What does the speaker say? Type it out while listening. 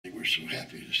we're so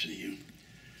happy to see you.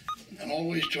 And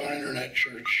always to our internet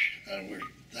church, we're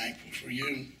thankful for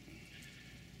you.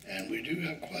 And we do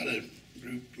have quite a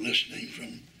group listening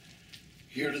from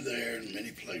here to there in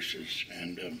many places.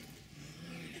 And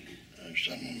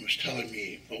someone was telling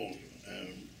me,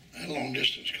 I had a long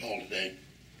distance call today.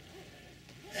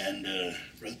 And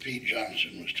Brother Pete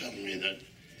Johnson was telling me that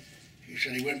he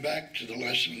said he went back to the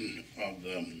lesson of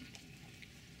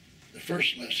the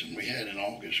first lesson we had in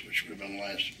August, which would have been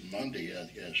last Monday, I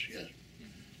guess. Yes,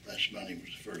 last Monday was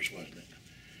the first, wasn't it?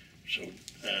 So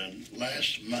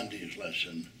last Monday's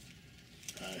lesson,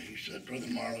 he said, Brother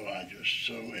Marlo, I just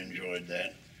so enjoyed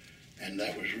that. And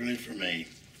that was really for me.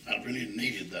 I really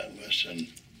needed that lesson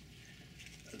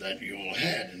that you all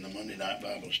had in the Monday night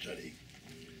Bible study.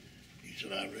 He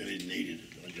said, I really needed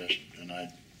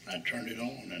it. I turned it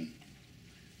on and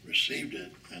received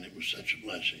it, and it was such a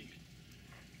blessing.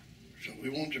 So we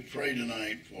want to pray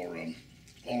tonight for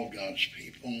all of God's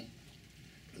people.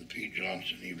 Brother Pete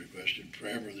Johnson, he requested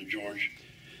prayer. Brother George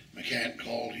McCann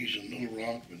called. He's in Little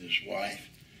Rock with his wife,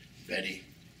 Betty,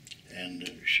 and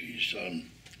she's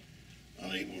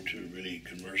unable to really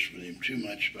converse with him too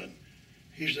much, but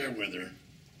he's there with her.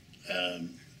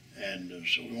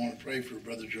 So we want to pray for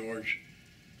Brother George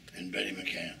and Betty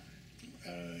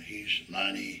McCann. He's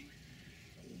 90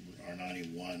 or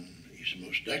 91. He's the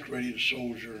most decorated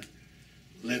soldier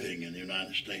living in the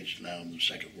United States now in the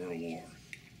Second World War.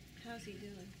 How's he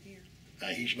doing here?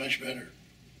 He's much better.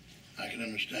 I can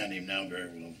understand him now very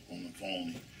well on the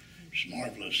phone. It's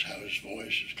marvelous how his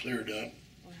voice is cleared up.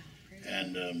 Wow,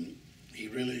 and he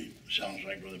really sounds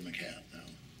like Brother McCann now.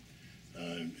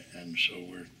 And so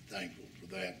we're thankful for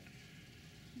that.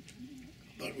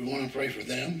 But we want to pray for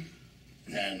them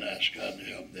and ask God to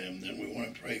help them. Then we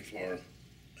want to pray for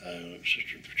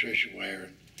Sister Patricia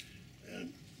Ware.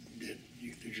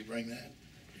 Did you bring that?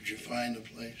 Did you find the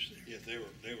place there? Yes, they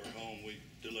were home. We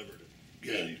delivered it.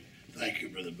 Good. Thank you,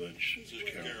 Brother Butch. Sister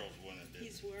Carol's one that did.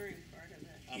 He's wearing part of it.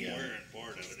 I'm wearing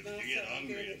part of it. If you get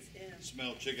hungry and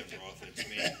smell chicken broth, it's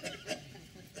me.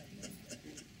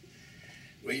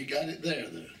 Well, you got it there,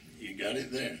 though. You got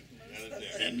it there. Got it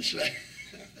there. And so,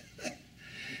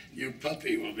 your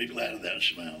puppy will be glad of that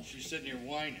smell. She's sitting here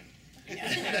whining. I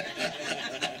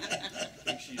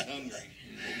think she's hungry.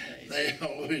 They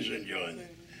always enjoy that.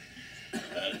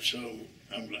 So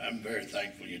I'm very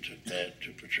thankful you took that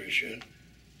to Patricia,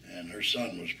 and her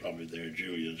son was probably there,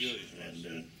 Julius.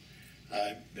 And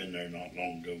I've been there not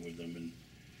long ago with them and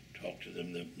talked to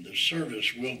them. The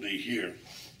service will be here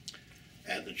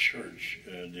at the church.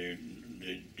 The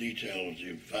details,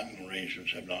 the final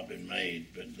arrangements have not been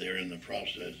made, but they're in the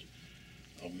process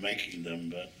of making them.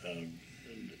 But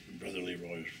Brother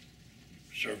Leroy's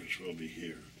service will be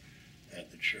here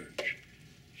at the church.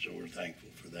 So we're thankful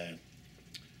for that.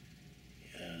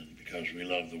 And because we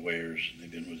love the Wares,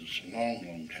 they've been with us a long,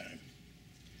 long time.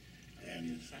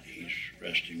 And he's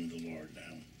resting with the Lord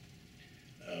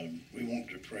now. We want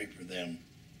to pray for them,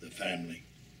 the family,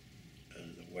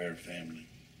 the Ware family.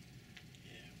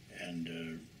 Yeah.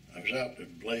 And I was out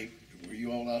with Blake. Were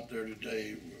you all out there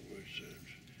today?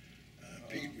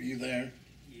 Pete, were you there?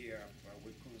 Yeah, but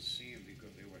we couldn't see him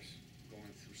because they was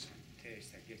going through some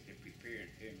tests. I guess they prepared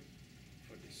him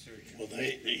for the surgery. Well,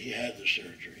 he had the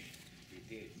surgery. He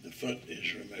did. The foot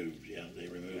is removed. Yeah, they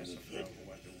removed the foot,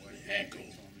 the ankle.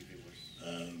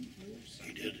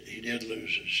 He did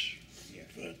lose his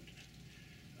foot.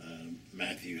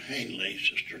 Matthew Hanley,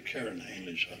 Sister Karen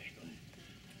Hanley's husband,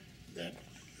 that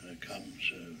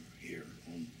comes here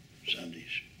on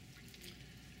Sundays.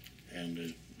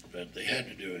 And but they had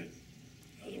to do it,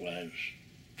 otherwise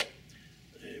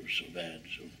it was so bad.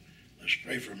 So let's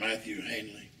pray for Matthew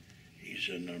Hanley. He's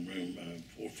in room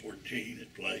 414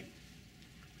 at Blake.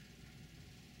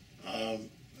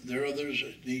 There are others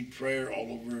that need prayer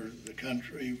all over the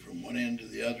country, from one end to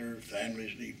the other.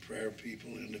 Families need prayer,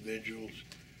 people, individuals.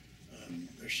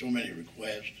 There's so many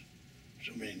requests,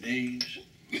 so many needs.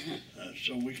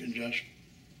 So we can just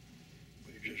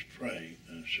pray.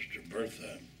 Sister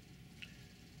Bertha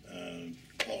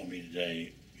called me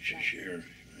today. She's here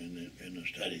in the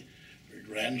study. Her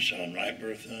grandson, right,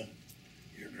 Bertha?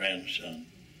 Your grandson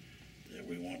that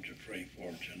we want to pray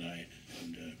for tonight.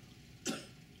 And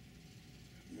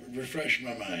refresh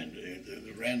my mind.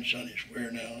 The grandson is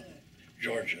where now?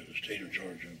 Georgia, the state of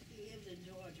Georgia. He lives in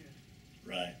Georgia.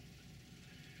 Right.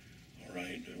 All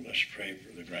right, let's pray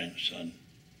for the grandson.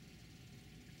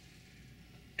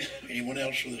 Anyone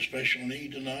else with a special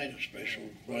need tonight, a special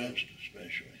request,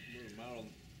 special? Marlo,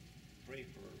 pray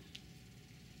for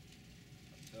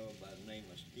a fellow by the name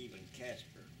of Stephen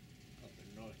Casper up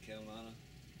in North Carolina.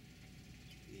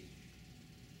 He's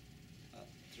about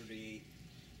 38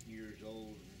 years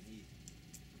old, and he's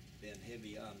been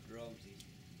heavy on drugs. He's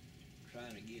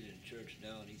trying to get in church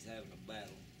now, and he's having a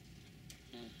battle.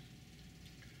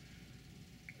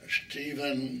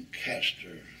 Stephen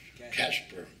Casper,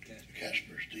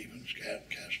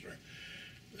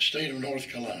 the state of North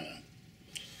Carolina.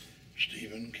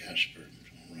 Stephen Casper,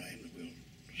 all right, we'll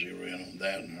zero in on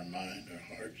that in our mind,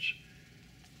 our hearts.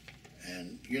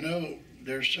 And you know,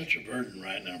 there's such a burden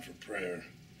right now for prayer,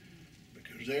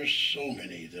 because there's so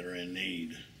many that are in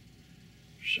need,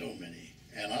 so many.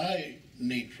 And I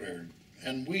need prayer,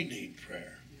 and we need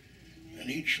prayer, and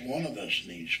each one of us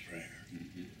needs prayer.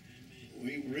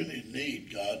 We really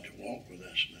need God to walk with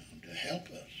us now, to help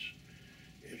us.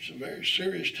 It's a very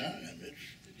serious time.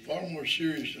 It's far more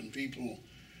serious than people.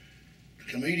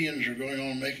 Comedians are going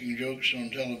on making jokes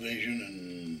on television,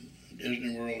 and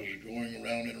Disney World is going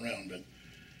around and around, but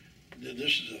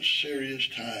this is a serious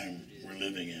time we're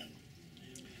living in.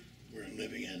 We're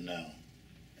living in now,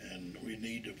 and we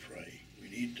need to pray. We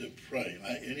need to pray.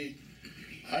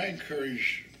 I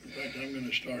encourage, in fact, I'm going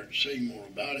to start saying more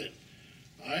about it.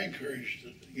 I encourage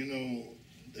that, you know,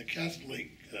 the Catholic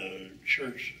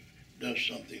Church does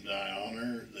something that I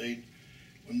honor.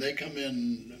 When they come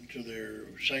in to their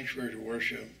sanctuary to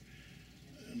worship,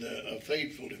 a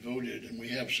faithful, devoted, and we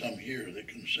have some here that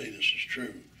can say this is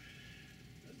true,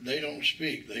 they don't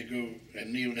speak. They go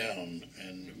and kneel down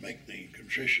and make the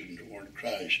contrition toward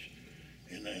Christ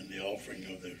and the offering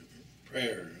of the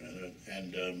prayer.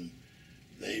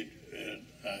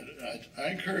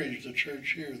 I encourage the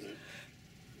church here that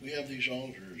we have these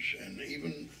altars, and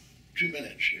even 2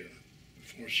 minutes here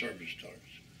before service starts.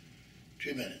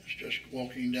 2 minutes, just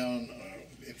walking down,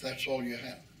 if that's all you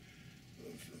have,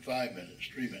 5 minutes,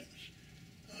 3 minutes.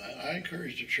 I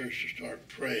encourage the church to start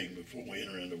praying before we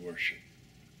enter into worship.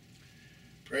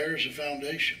 Prayer is a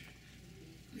foundation.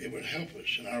 It would help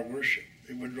us in our worship.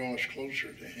 It would draw us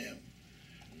closer to Him.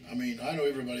 I mean, I know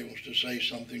everybody wants to say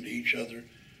something to each other,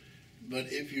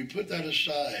 but if you put that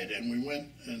aside and we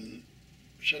went and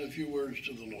said a few words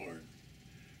to the Lord,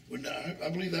 I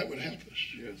believe that would help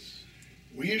us. Yes.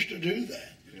 We used to do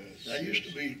that. Yes. That used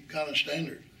to be kind of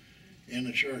standard in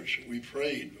the church. We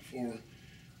prayed before,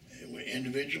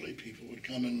 individually, people would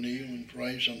come and kneel and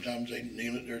pray. Sometimes they'd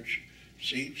kneel at their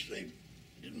seats. They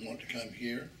didn't want to come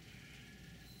here.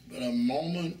 But a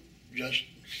moment, just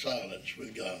silence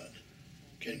with God,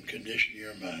 can condition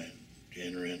your mind to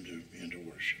enter into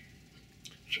worship.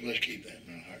 So let's keep that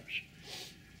in our hearts.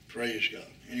 Praise God.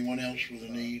 Anyone else with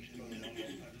a need? I don't know if you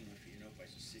know, but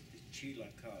the Sheila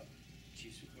Cobb,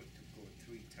 she's supposed to go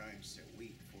 3 times a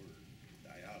week for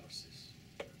dialysis.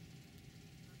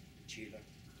 Sheila?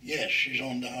 Yes, she's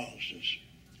on dialysis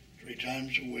 3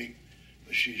 times a week,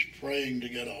 but she's praying to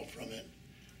get off from it.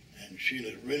 And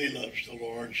Sheila really loves the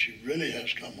Lord. She really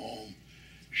has come home.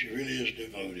 She really is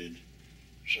devoted.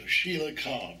 So Sheila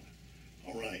Cobb.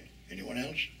 All right. Anyone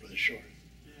else? Brother Short.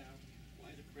 Yeah, I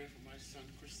wanted to pray for my son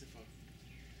Christopher.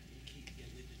 He keeps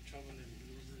getting into trouble and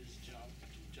losing his job.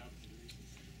 2 jobs he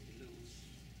lose.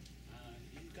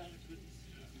 He's got a good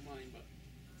mind, but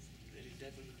the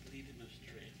devil is leading him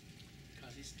astray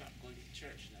because he stopped going to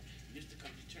church now. He used to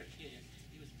come to church here.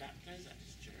 He was baptized at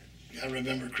his church. I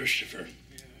remember Christopher.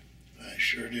 Yeah. I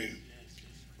sure do. Yes,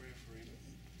 just pray for him.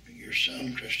 Your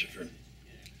son, Christopher.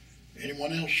 Yeah.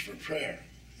 Anyone else for prayer?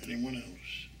 Anyone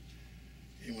else?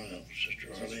 Anyone else? Sister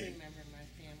Just Arlene? remember my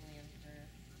family in prayer.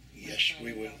 My Yes, son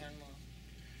we and will. mother-in-law.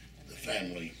 And The my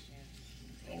family.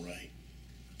 yes. All right.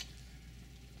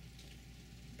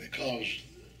 Because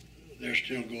they're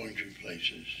still going through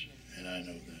places, and I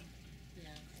know that.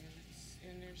 Yeah,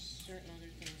 and there's certain other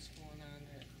things going on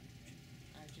that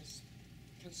I'm just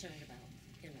concerned about,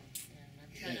 you know, and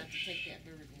I'm trying not to Yes. take that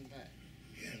burden, but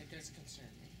Yeah. it does concern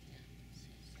me, yeah.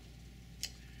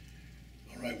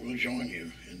 All right, we'll join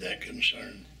you in that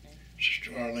concern. Okay.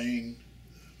 Sister Arlene,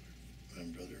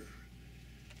 and Brother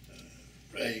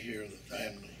Ray here, the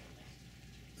family.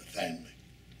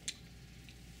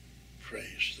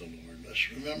 Praise the Lord. Let's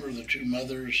remember the 2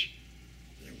 mothers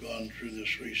that have gone through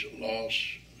this recent loss.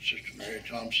 Sister Mary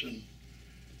Thompson,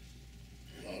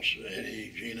 the loss of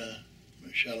Eddie, Gina,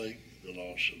 Michelle, the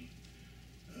loss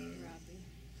of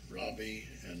Robbie,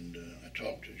 and I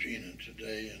talked to Gina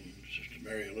today and Sister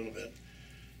Mary a little bit.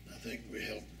 I think we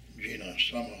helped Gina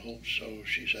some, I hope so.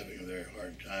 She's having a very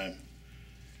hard time,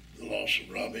 the loss of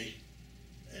Robbie,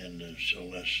 and so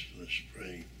let's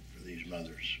pray for these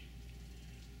mothers.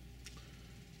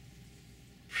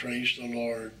 Praise the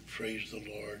Lord, praise the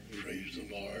Lord, praise the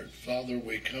Lord. Father,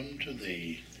 we come to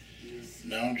Thee.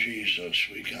 Now, Jesus,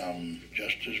 we come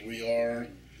just as we are.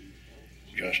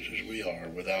 just as we are,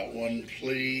 without one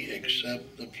plea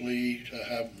except the plea to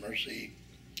have mercy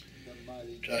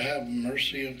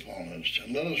upon us.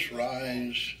 And let us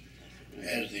rise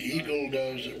as the eagle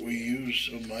does that we use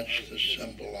so much the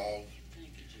symbol of,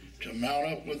 to mount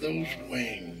up with those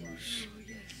wings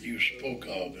you spoke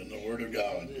of in the Word of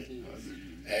God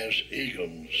as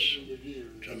eagles,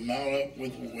 to mount up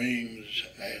with wings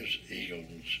as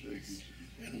eagles.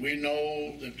 And we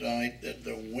know tonight that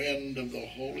the wind of the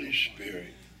Holy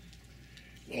Spirit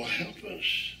will help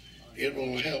us. It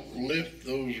will help lift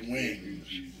those wings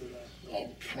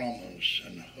of promise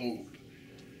and hope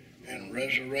and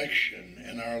resurrection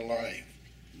in our life.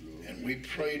 And we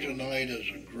pray tonight as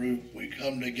a group, we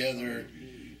come together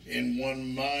in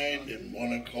one mind and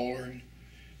one accord.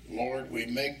 Lord, we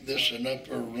make this an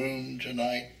upper room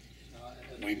tonight.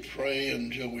 We pray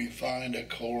until we find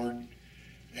accord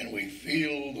and we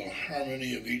feel the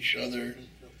harmony of each other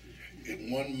in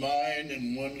one mind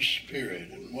and one spirit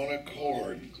and one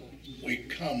accord. We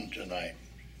come tonight.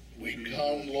 We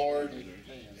come, Lord,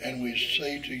 and we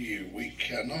say to you, we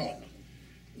cannot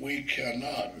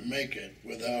make it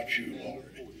without you,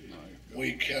 Lord.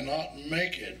 We cannot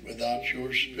make it without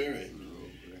your Spirit.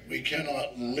 We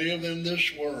cannot live in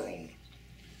this world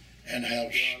and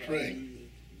have strength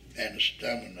and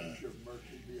stamina.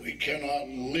 We cannot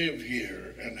live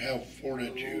here and have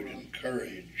fortitude and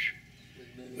courage.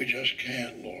 We just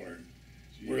can't, Lord.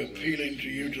 We're appealing to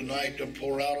you tonight to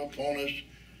pour out upon us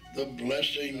the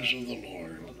blessings of the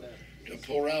Lord, to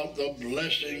pour out the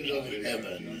blessings of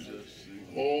heaven.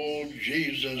 Oh,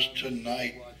 Jesus,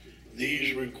 tonight,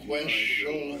 these requests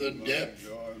show the depth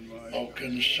of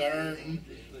concern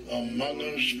among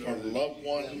us for loved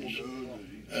ones.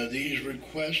 These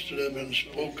requests that have been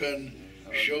spoken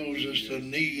shows us the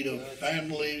need of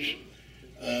families.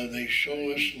 They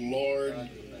show us, Lord,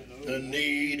 the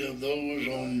need of those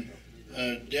on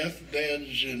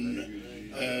deathbeds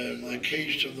in the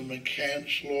case of the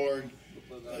McCants, Lord.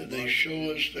 They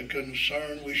show us the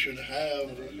concern we should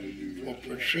have for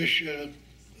Patricia,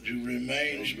 who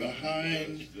remains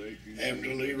behind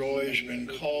after Leroy has been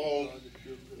called.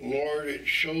 Lord, it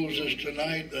shows us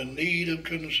tonight the need of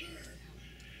concern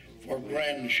for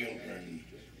grandchildren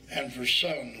and for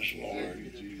sons,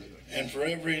 Lord, and for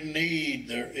every need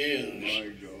there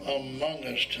is among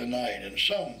us tonight, and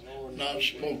some not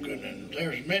spoken, and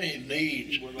there's many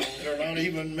needs that are not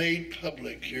even made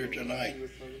public here tonight.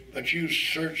 But you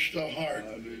search the heart.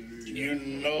 You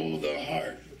know the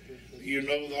heart. You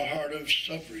know the heart of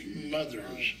suffering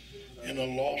mothers in the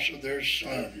loss of their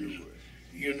sons.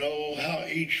 You know how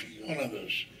each one of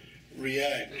us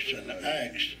reacts and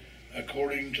acts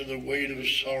according to the weight of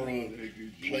sorrow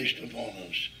placed upon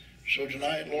us. So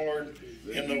tonight, Lord,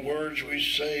 in the words we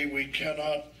say, we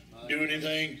cannot do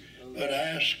anything but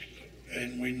ask,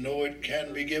 and we know it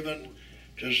can be given,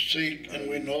 to seek, and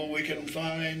we know we can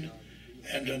find,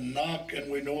 and to knock,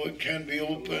 and we know it can be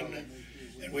opened.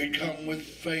 And we come with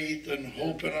faith and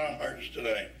hope in our hearts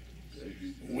today.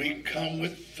 We come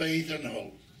with faith and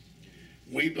hope.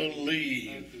 We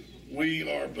believe. We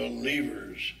are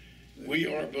believers. We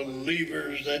are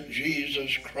believers that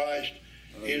Jesus Christ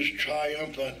is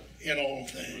triumphant in all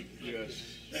things. Yes.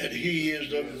 That he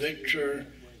is the victor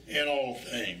in all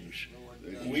things.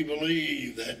 We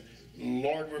believe that,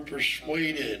 Lord, we're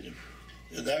persuaded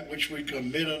that that which we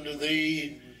commit unto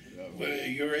thee,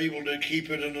 you're able to keep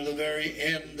it unto the very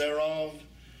end thereof,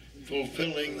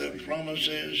 fulfilling the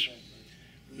promises,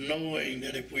 knowing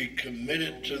that if we commit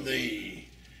it to thee,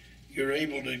 you're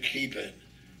able to keep it.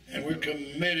 And we're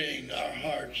committing our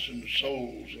hearts and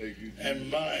souls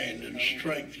and mind and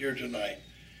strength here tonight.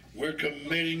 We're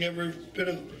committing every bit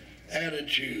of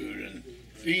attitude and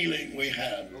feeling we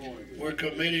have. We're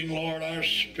committing, Lord, our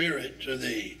spirit to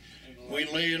thee. We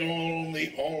lay it all on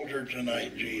the altar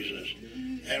tonight, Jesus.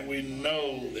 And we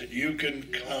know that you can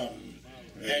come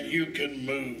and you can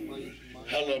move.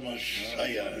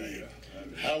 Hallelujah.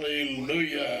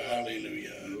 Hallelujah.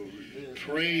 Hallelujah.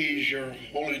 Praise your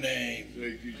holy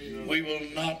name. We will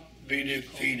not be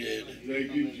defeated.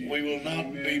 We will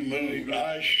not be moved.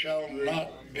 I shall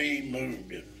not be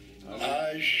moved.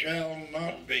 I shall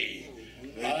not be.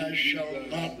 I shall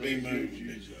not be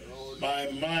moved.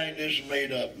 My mind is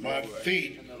made up. My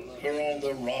feet are on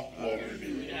the rock, Lord.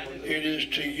 It is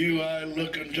to you I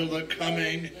look until the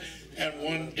coming, and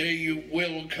one day you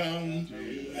will come,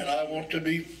 and I want to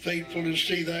be faithful to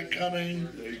see that coming.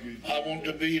 I want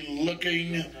to be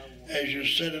looking, as you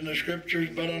said in the scriptures,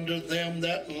 but unto them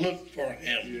that look for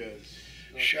him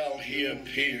shall he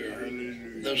appear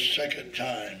the second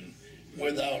time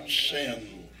without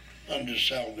sin unto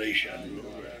salvation.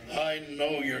 I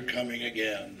know you're coming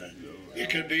again. It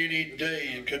could be any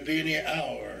day. It could be any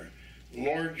hour.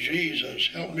 Lord Jesus,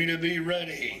 help me to be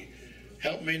ready.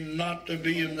 Help me not to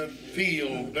be in the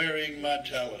field burying my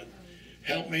talent.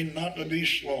 Help me not to be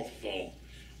slothful.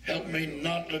 Help me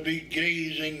not to be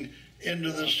gazing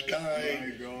into the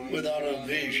sky without a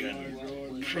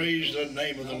vision. Praise the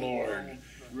name of the Lord.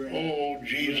 Oh,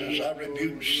 Jesus, I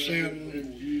rebuke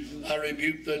sin. I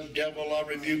rebuke the devil. I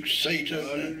rebuke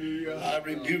Satan. I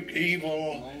rebuke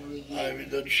evil.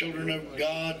 The children of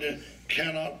God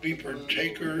cannot be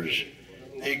partakers.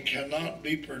 They cannot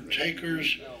be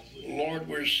partakers. Lord,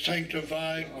 we're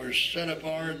sanctified. We're set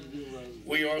apart.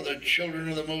 We are the children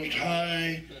of the Most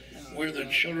High. We're the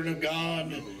children of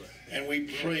God. And we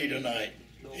pray tonight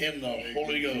in the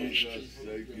Holy Ghost.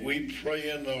 We pray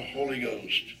in the Holy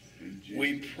Ghost.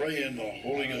 We pray in the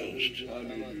Holy Ghost.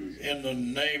 In the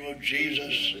name of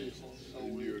Jesus.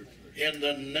 In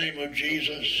the name of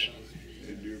Jesus.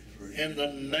 In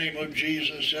the name of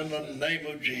Jesus. In the name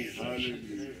of Jesus.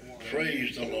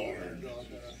 Praise the Lord.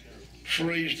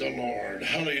 Praise the Lord.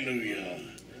 Hallelujah.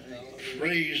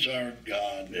 Praise our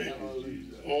God.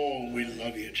 Oh, we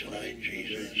love you tonight,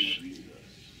 Jesus.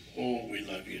 Oh, we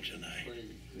love you tonight.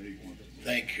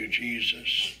 Thank you,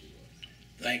 Jesus.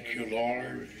 Thank you,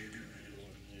 Lord.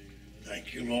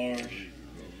 Thank you, Lord.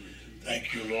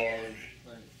 Thank you, Lord.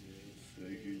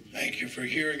 Thank you for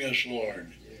hearing us,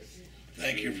 Lord.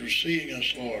 Thank you for seeing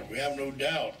us, Lord. We have no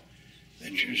doubt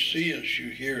that you see us, you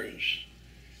hear us.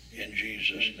 In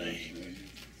Jesus' name.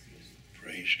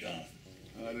 Praise God.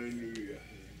 Hallelujah.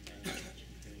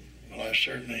 Well, I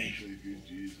certainly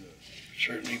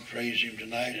praise him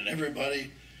tonight. And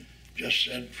everybody just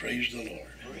said, praise the Lord.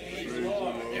 Praise the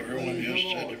Lord. Everyone just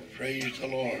said, praise the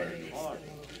Lord.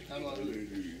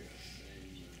 Hallelujah.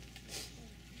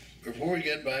 Before we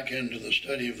get back into the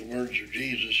study of the words of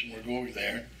Jesus, and we're going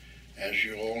there, as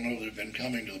you all know that have been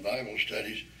coming to the Bible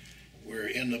studies, we're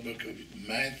in the book of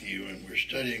Matthew, and we're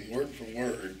studying word for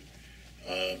word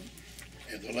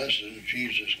the lessons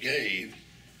Jesus gave.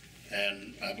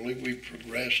 And I believe we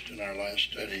progressed in our last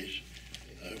studies.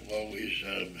 We'll always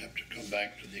have to come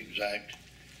back to the exact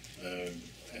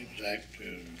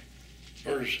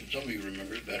verse, and some of you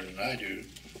remember it better than I do.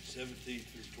 17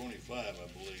 through 25, I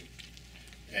believe.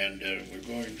 And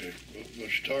we'll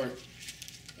start.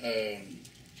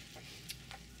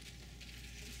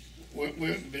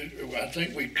 I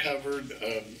think we covered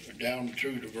down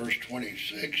through to verse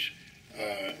 26,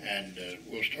 and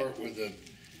we'll start with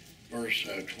verse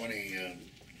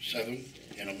 27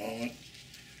 in a moment.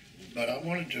 But I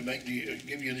wanted to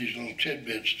give you these little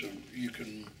tidbits so you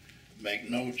can make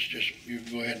notes. Just you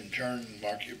go ahead and turn and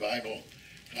mark your Bible,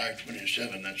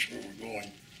 5:27. That's where we're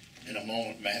going in a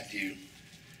moment, Matthew.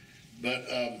 But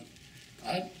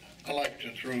I like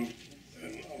to throw,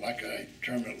 like I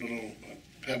term it, little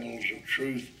pebbles of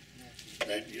truth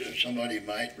that somebody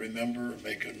might remember,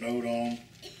 make a note on.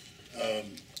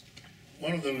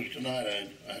 One of those tonight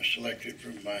I selected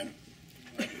from mine.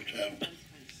 I just have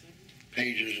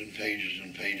pages and pages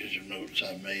and pages of notes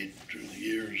I've made through the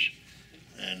years,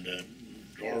 and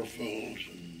drawerfuls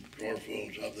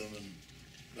of them,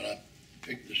 but I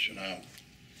picked this one out.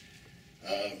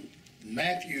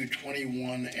 Matthew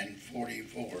 21 and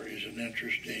 44 is an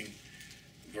interesting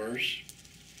verse.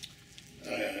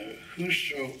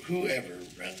 Whoever,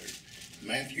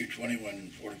 Matthew 21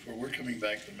 and 44. We're coming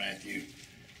back to Matthew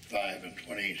 5 and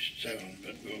 27,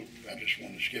 but I just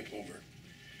want to skip over.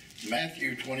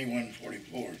 Matthew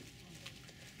 21:44.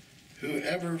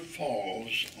 Whoever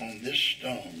falls on this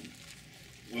stone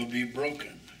will be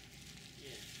broken,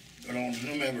 but on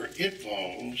whomever it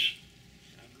falls,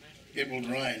 it will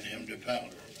grind him to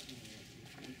powder.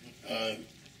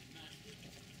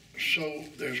 So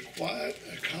there's quite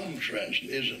a contrast,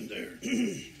 isn't there,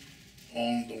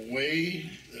 on the way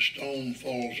the stone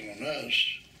falls on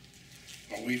us,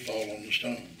 or we fall on the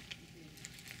stone.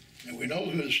 And we know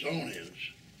who the stone is.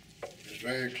 It's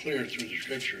very clear through the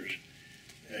scriptures.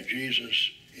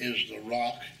 Jesus is the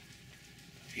rock.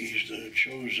 He's the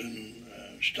chosen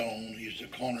stone. He's the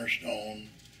cornerstone.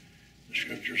 The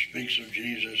scripture speaks of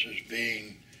Jesus as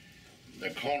being the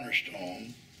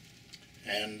cornerstone.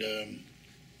 And,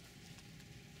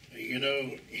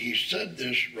 he said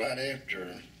this right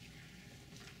after,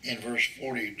 in verse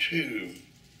 42.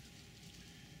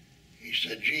 He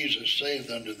said, Jesus saith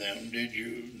unto them, did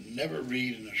you never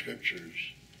read in the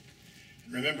scriptures?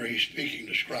 And remember, he's speaking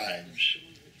to scribes.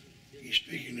 He's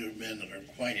speaking to men that are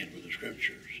acquainted with the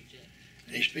scriptures.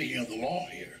 And he's speaking of the law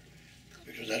here,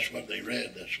 because that's what they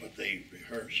read, that's what they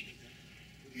rehearsed.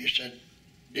 He said,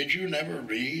 did you never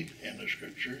read in the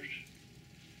scriptures?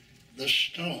 The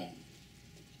stone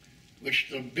which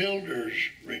the builders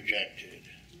rejected.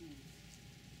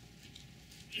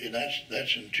 See,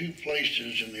 that's in two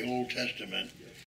places in the Old Testament